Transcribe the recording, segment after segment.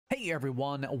Hey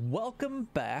everyone, welcome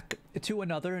back to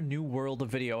another New World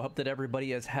video. Hope that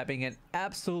everybody is having an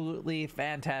absolutely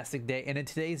fantastic day. And in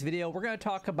today's video, we're going to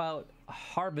talk about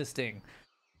harvesting.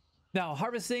 Now,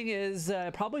 harvesting is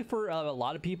probably for a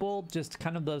lot of people just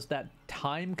kind of that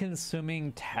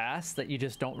time-consuming task that you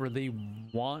just don't really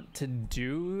want to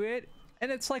do it.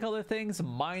 And it's like other things,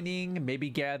 mining, maybe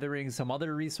gathering some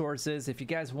other resources. If you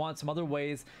guys want some other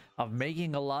ways of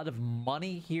making a lot of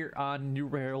money here on New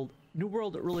World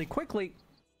really quickly,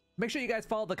 make sure you guys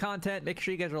follow the content. Make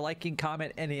sure you guys are liking,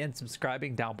 comment, and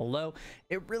subscribing down below.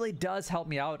 It really does help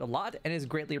me out a lot and is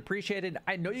greatly appreciated.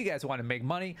 I know you guys want to make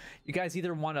money. You guys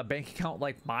either want a bank account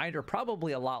like mine or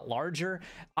probably a lot larger.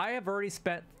 I have already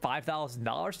spent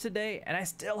 $5,000 today and I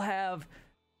still have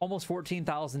almost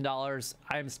 $14,000.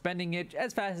 I'm spending it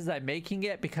as fast as I'm making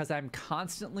it because I'm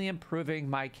constantly improving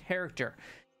my character.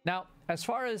 Now, as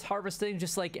far as harvesting,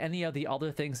 just like any of the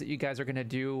other things that you guys are going to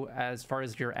do as far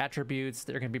as your attributes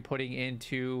that you're going to be putting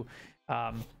into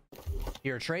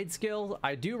your trade skill,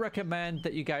 I do recommend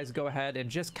that you guys go ahead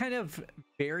and just kind of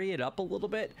vary it up a little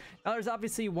bit. Now, there's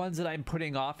obviously ones that I'm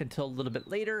putting off until a little bit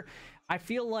later. I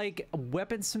feel like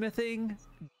weaponsmithing,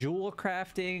 jewel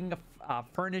crafting,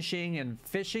 furnishing, and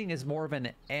fishing is more of an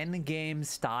end game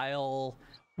style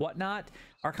whatnot.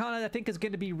 Arcana, I think, is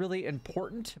going to be really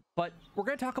important, but we're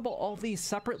going to talk about all of these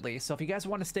separately. So if you guys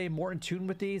want to stay more in tune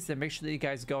with these, then make sure that you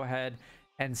guys go ahead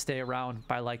and stay around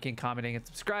by liking, commenting, and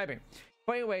subscribing.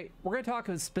 But anyway, we're going to talk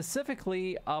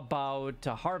specifically about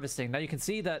harvesting. Now you can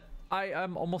see that I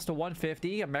am almost a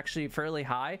 150. I'm actually fairly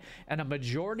high, and a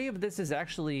majority of this is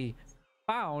actually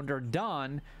found or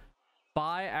done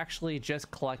by actually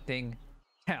just collecting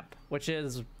hemp, which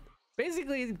is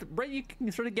basically right. You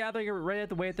can sort of gather it right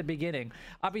at the beginning.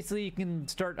 Obviously, you can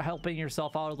start helping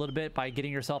yourself out a little bit by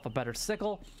getting yourself a better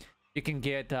sickle. You can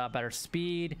get better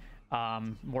speed,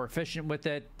 more efficient with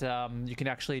it. You can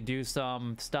actually do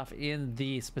some stuff in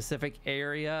the specific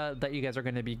area that you guys are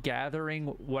going to be gathering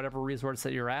whatever resource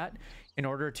that you're at in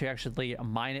order to actually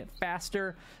mine it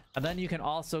faster. And then you can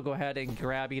also go ahead and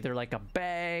grab either like a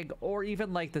bag or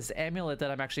even like this amulet that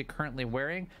I'm actually currently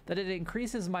wearing, that it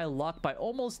increases my luck by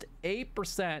almost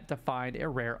 8% to find a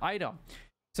rare item.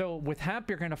 So with hemp,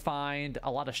 you're going to find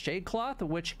a lot of shade cloth,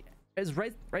 which is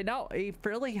right now a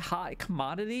fairly high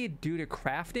commodity due to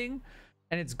crafting,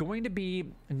 and it's going to be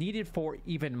needed for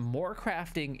even more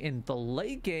crafting in the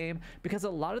late game, because a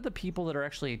lot of the people that are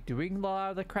actually doing a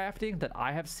lot of the crafting that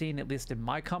I have seen, at least in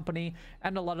my company,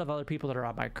 and a lot of other people that are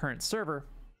on my current server,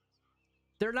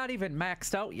 they're not even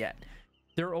maxed out yet.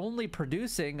 They're only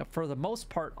producing, for the most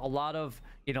part, a lot of,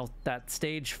 you know, that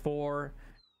stage 4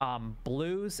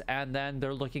 blues, and then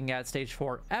they're looking at stage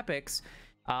 4 epics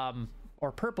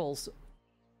or purples,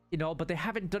 you know, but they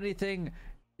haven't done anything.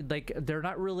 Like, they're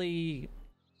not really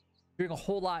doing a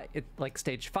whole lot at like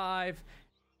stage 5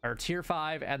 or tier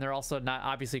 5, and they're also not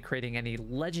obviously creating any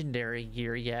legendary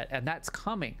gear yet, and that's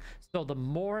coming. So the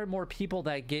more and more people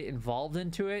that get involved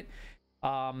into it,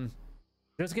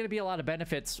 there's going to be a lot of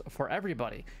benefits for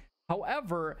everybody.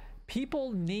 However,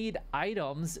 people need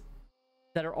items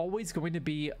that are always going to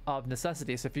be of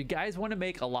necessity. So if you guys want to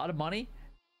make a lot of money,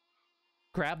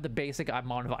 grab the basic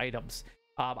amount of items.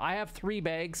 I have 3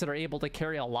 bags that are able to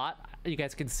carry a lot. You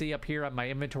guys can see up here on my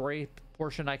inventory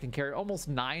portion, I can carry almost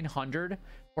 900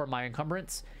 for my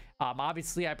encumbrance.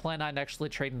 Obviously, I plan on actually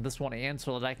trading this one in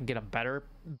so that I can get a better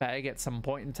bag at some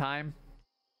point in time.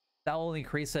 That will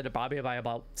increase it probably by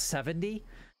about 70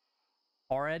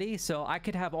 already. So I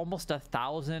could have almost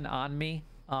 1,000 on me.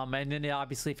 And then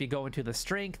obviously, if you go into the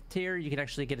strength tier, you can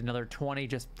actually get another 20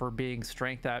 just for being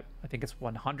strength at, I think it's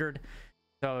 100.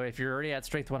 So if you're already at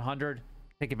strength 100,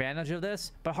 take advantage of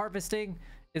this. But harvesting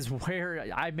is where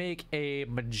I make a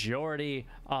majority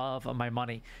of my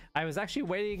money. I was actually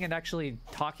waiting and actually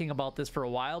talking about this for a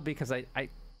while because I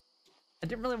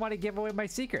didn't really want to give away my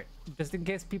secret, just in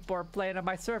case people are playing on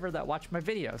my server that watch my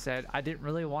videos, and I didn't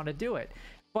really want to do it.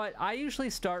 But I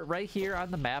usually start right here on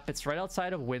the map. It's right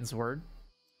outside of Windsward.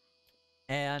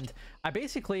 And I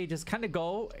basically just kind of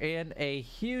go in a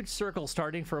huge circle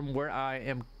starting from where I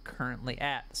am currently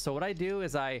at. So what I do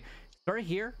is I start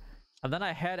here, and then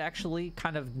I head actually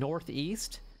kind of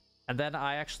northeast, and then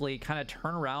I actually kind of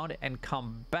turn around and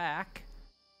come back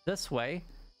this way.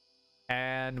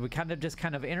 And we kind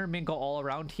of intermingle all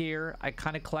around here. I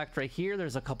kind of collect right here.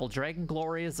 There's a couple dragon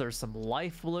glories. There's some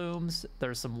life blooms.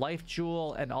 There's some life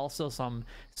jewel and also some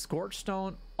scorch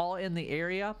stone all in the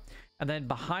area. And then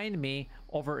behind me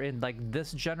over in like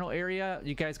this general area,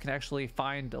 you guys can actually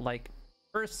find like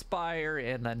Earth Spire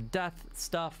and then death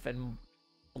stuff and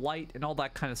light and all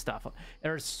that kind of stuff.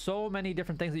 There's so many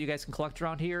different things that you guys can collect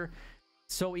around here.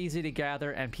 so easy to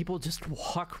gather, and people just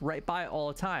walk right by it all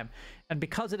the time. And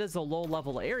because it is a low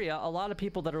level area, a lot of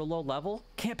people that are low level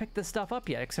can't pick this stuff up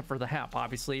yet, except for the hemp.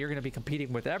 Obviously, you're going to be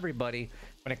competing with everybody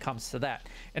when it comes to that.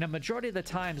 And a majority of the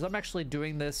times, I'm actually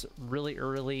doing this really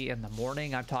early in the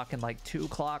morning. I'm talking like 2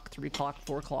 o'clock, 3 o'clock,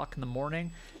 4 o'clock in the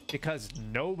morning, because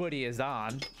nobody is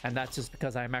on. And that's just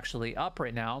because I'm actually up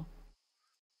right now.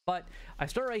 But I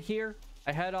start right here.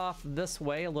 I head off this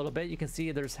way a little bit. You can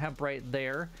see there's hemp right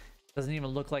there. Doesn't even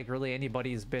look like really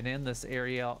anybody's been in this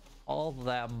area all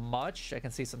that much. I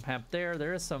can see some hemp there.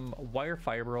 There is some wire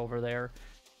fiber over there.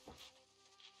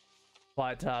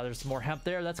 But there's more hemp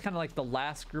there. That's kind of like the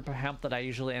last group of hemp that I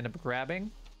usually end up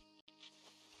grabbing.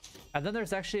 And then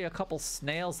there's actually a couple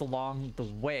snails along the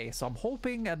way. So I'm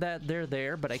hoping that they're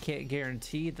there, but I can't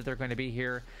guarantee that they're going to be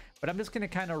here. But I'm just going to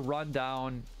kind of run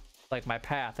down like my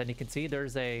path. And you can see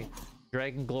there's a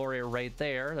Dragon Glory right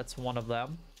there. That's one of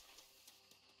them.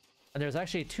 And there's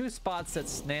actually 2 spots that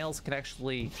snails can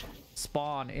actually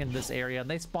spawn in this area, and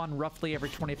they spawn roughly every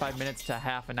 25 minutes to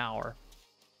half an hour.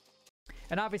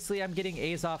 And obviously I'm getting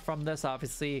A's off from this.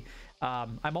 Obviously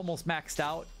I'm almost maxed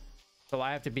out, so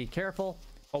I have to be careful.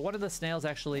 But one of the snails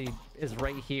actually is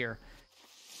right here.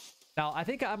 Now I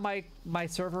think on my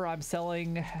server I'm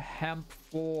selling hemp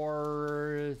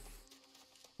for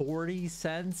 40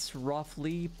 cents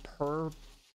roughly per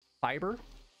fiber.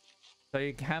 So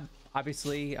you can hemp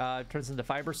obviously turns into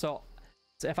fiber. So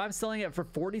if I'm selling it for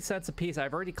 40 cents a piece,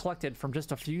 I've already collected from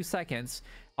just a few seconds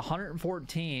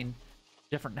 114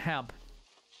 different hemp.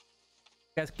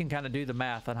 You guys can kind of do the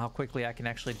math on how quickly I can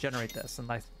actually generate this. And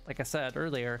like I said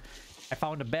earlier, I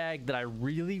found a bag that I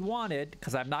really wanted,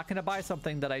 because I'm not going to buy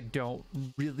something that I don't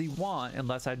really want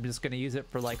unless I'm just going to use it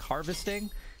for like harvesting.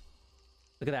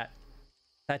 Look at that.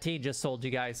 That tea just sold,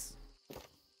 you guys.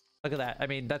 Look at that. I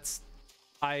mean, that's...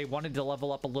 I wanted to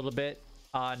level up a little bit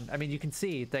on... I mean, you can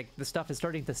see like the stuff is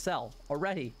starting to sell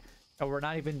already, and we're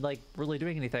not even like really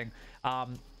doing anything.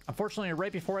 Unfortunately,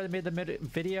 right before I made the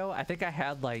video, I think I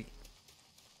had like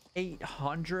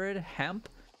 800 hemp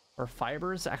or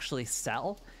fibers actually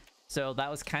sell. So that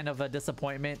was kind of a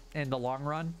disappointment in the long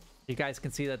run. You guys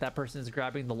can see that that person is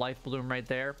grabbing the life bloom right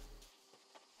there,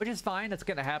 which is fine. It's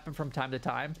going to happen from time to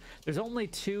time. There's only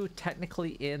 2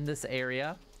 technically in this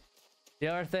area. The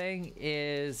other thing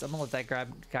is, I'm gonna let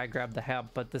that guy grab the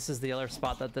hemp, but this is the other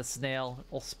spot that the snail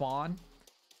will spawn.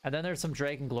 And then there's some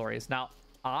Dragon Glories. Now,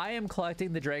 I am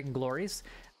collecting the Dragon Glories.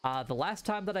 The last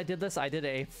time that I did this, I did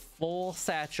a full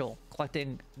satchel,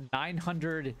 collecting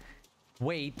 900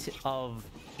 weight of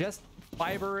just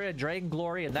fiber and Dragon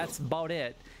Glory, and that's about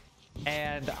it.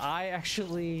 And I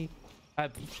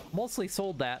mostly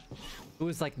sold that. It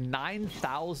was like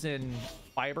 9,000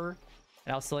 fiber.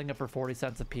 And I was selling it for 40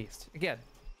 cents a piece. Again,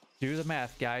 do the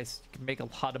math, guys. You can make a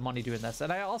lot of money doing this.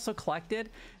 And I also collected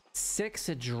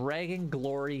 6 Dragon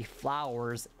Glory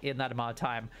flowers in that amount of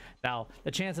time. Now,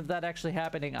 the chance of that actually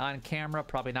happening on camera,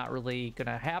 probably not really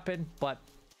gonna happen, but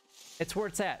it's where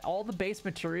it's at. All the base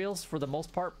materials, for the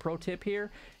most part, pro tip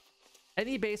here,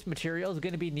 any base material is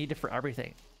gonna be needed for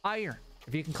everything. Iron,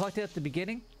 if you can collect it at the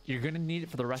beginning, you're gonna need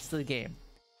it for the rest of the game.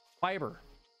 Fiber,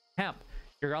 hemp.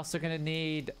 You're also going to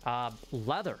need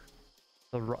leather,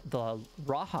 the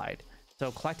rawhide. So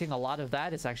collecting a lot of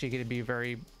that is actually going to be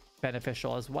very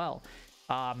beneficial as well.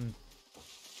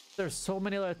 There's so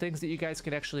many other things that you guys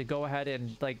can actually go ahead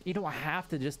and, like, you don't have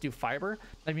to just do fiber.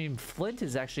 I mean, flint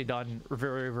is actually done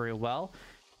very, very well.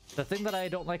 The thing that I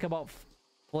don't like about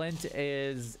flint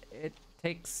is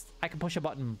I can push a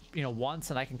button, you know,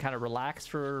 once, and I can kind of relax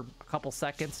for a couple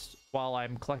seconds while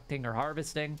I'm collecting or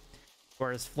harvesting.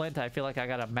 Whereas flint, I feel like I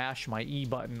gotta mash my E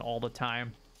button all the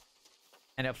time.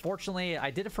 And unfortunately,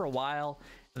 I did it for a while,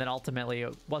 and then ultimately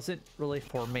it wasn't really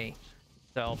for me.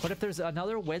 So, but if there's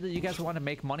another way that you guys want to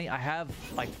make money, I have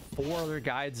like 4 other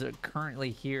guides currently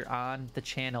here on the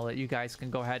channel that you guys can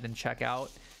go ahead and check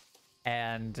out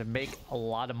and make a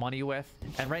lot of money with.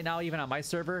 And right now, even on my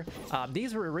server,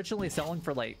 these were originally selling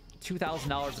for like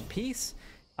 $2,000 a piece.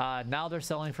 Now they're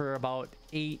selling for about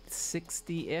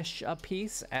 $860-ish a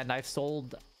piece, and I've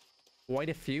sold quite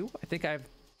a few. I think I've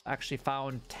actually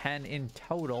found 10 in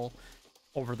total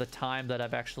over the time that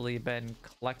I've actually been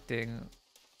collecting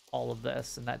all of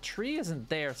this. And that tree isn't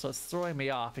there, so it's throwing me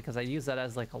off because I use that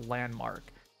as like a landmark.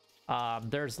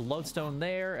 There's lodestone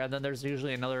there, and then there's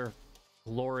usually another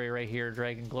glory right here,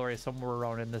 Dragon Glory, somewhere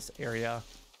around in this area.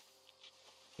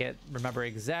 Can't remember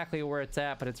exactly where it's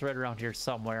at, but it's right around here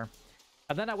somewhere.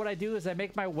 And then what I do is I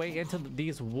make my way into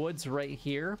these woods right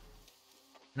here.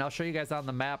 And I'll show you guys on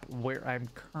the map where I'm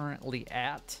currently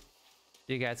at.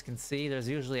 You guys can see there's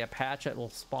usually a patch that will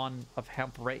spawn of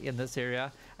hemp right in this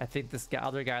area. I think this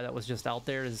other guy that was just out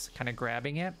there is kind of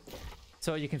grabbing it.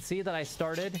 So you can see that I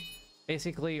started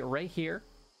basically right here,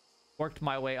 worked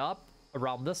my way up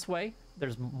around this way.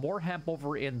 There's more hemp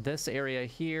over in this area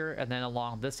here and then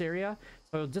along this area.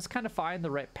 So just kind of find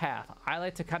the right path. I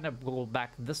like to kind of go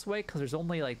back this way because there's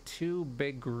only like 2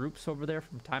 big groups over there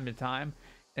from time to time.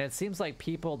 And it seems like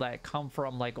people that come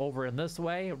from like over in this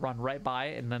way run right by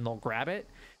it and then they'll grab it.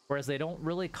 Whereas they don't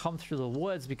really come through the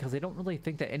woods because they don't really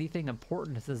think that anything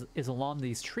important is along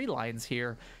these tree lines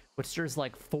here, which there's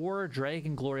like 4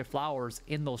 dragon glory flowers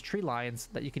in those tree lines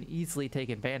that you can easily take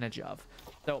advantage of.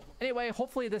 So anyway,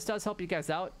 hopefully this does help you guys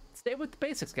out. Stay with the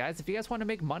basics, guys. If you guys want to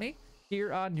make money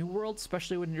here on New World,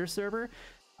 especially when your server,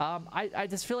 I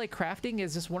just feel like crafting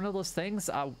is just one of those things.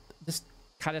 Just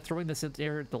kind of throwing this in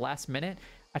there at the last minute.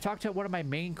 I talked to one of my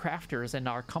main crafters in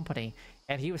our company,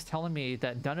 and he was telling me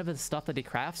that none of his stuff that he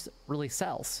crafts really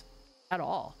sells at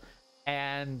all.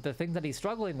 And the thing that he's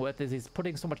struggling with is he's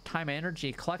putting so much time and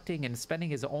energy collecting and spending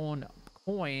his own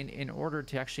coin in order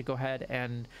to actually go ahead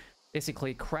and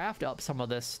basically craft up some of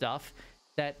this stuff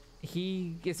that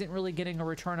he isn't really getting a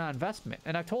return on investment.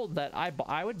 And I've told that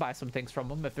I would buy some things from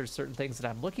him if there's certain things that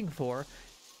I'm looking for,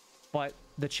 but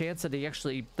the chance that you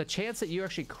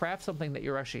actually craft something that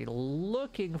you're actually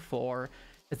looking for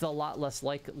is a lot less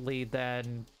likely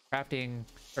than crafting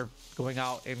or going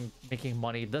out and making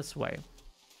money this way.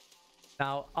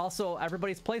 Now, also,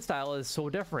 everybody's playstyle is so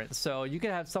different. So you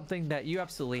can have something that you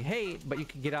absolutely hate, but you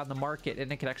can get on the market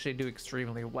and it can actually do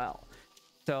extremely well.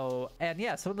 So, and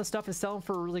yeah, some of the stuff is selling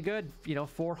for really good, you know,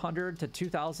 $400 to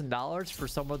 $2,000 for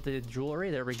some of the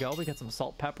jewelry. There we go. We got some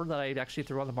salt pepper that I actually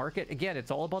threw on the market. Again, it's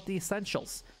all about the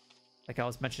essentials, like I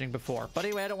was mentioning before. But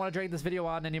anyway, I don't want to drag this video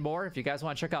on anymore. If you guys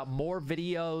want to check out more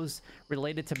videos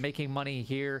related to making money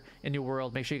here in New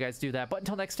World, make sure you guys do that. But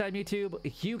until next time, YouTube,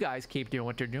 you guys keep doing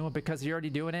what you're doing because you're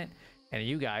already doing it, and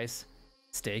you guys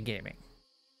stay gaming.